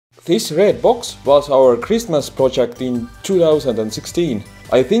This red box was our Christmas project in 2016.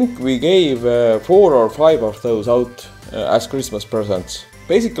 I think we gave 4 or 5 of those out as Christmas presents.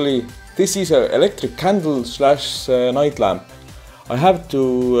 Basically, this is an electric candle / night lamp. I have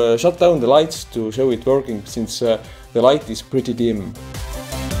to shut down the lights to show it working since the light is pretty dim.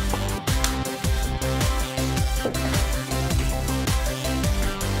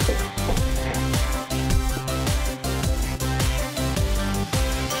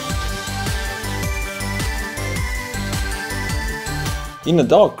 In a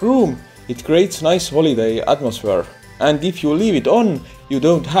dark room, it creates nice holiday atmosphere, and if you leave it on, you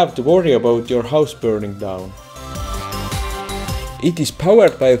don't have to worry about your house burning down. It is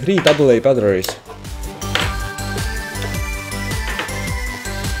powered by 3 AA batteries.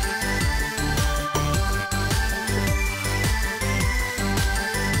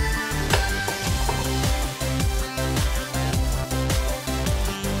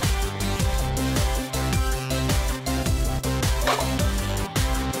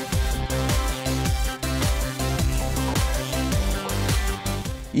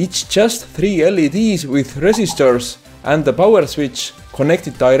 It's just 3 LEDs with resistors and the power switch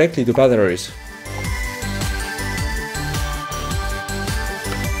connected directly to batteries.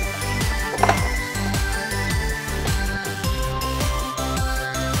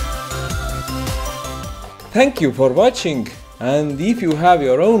 Thank you for watching, and if you have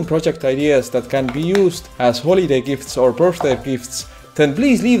your own project ideas that can be used as holiday gifts or birthday gifts, then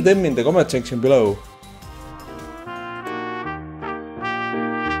please leave them in the comment section below.